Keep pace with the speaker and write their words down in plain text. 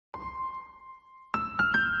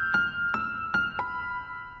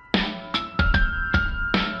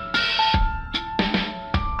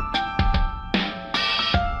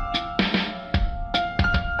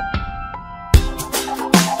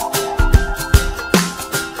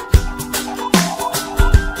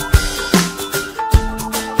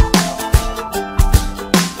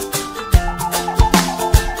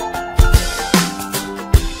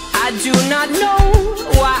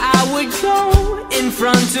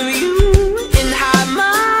of you and hide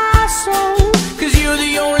my soul, 'cause you're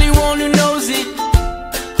the only one who knows it.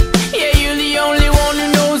 Yeah, you're the only one who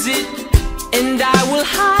knows it. And I will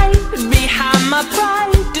hide behind my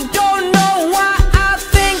pride. Don't know why I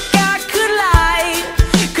think I could lie,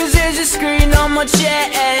 'cause there's a screen on my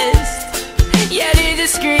chest. Yeah, there's a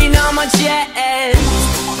screen on my chest.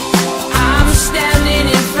 I'm standing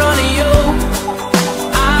in front of you.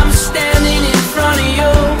 I'm standing in front of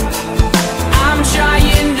you. I'm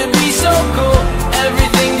trying to be so cool.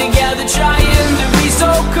 Everything together, trying to be so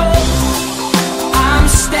cool. I'm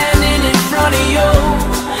standing in front of you.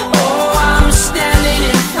 Oh, I'm standing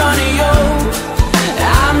in front of you.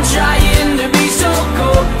 I'm trying to be so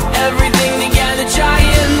cool. Everything together,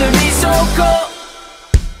 trying to be so cool.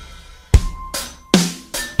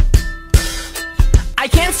 I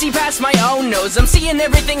can't see past my own nose. I'm seeing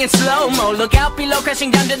everything in slow-mo. Look out below, crashing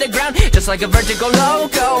down to the ground, just like a vertical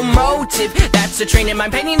locomotive. That's a train in my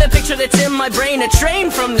painting the picture that's in my brain. A train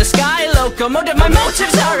from the sky, locomotive. My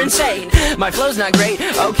motives are insane. My flow's not great,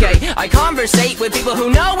 okay. I conversate with people who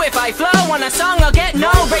know if I flow on a song, I'll get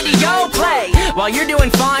no radio play. While you're doing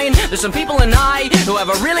fine, there's some people and I who have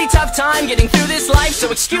a really tough time getting through this life. So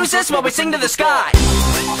excuse us while we sing to the sky.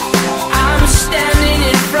 I'm standing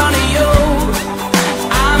in front of you.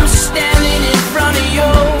 I'm standing in front of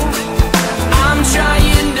you. I'm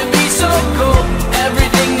trying to be so cool.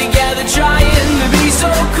 Everything together, trying to be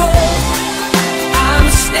so cool. I'm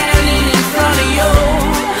standing in front of you.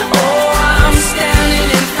 Oh, I'm standing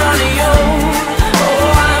in front of you. Oh,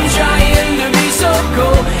 I'm trying to be so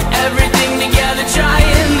cool. Everything together,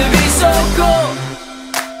 trying to be so cool.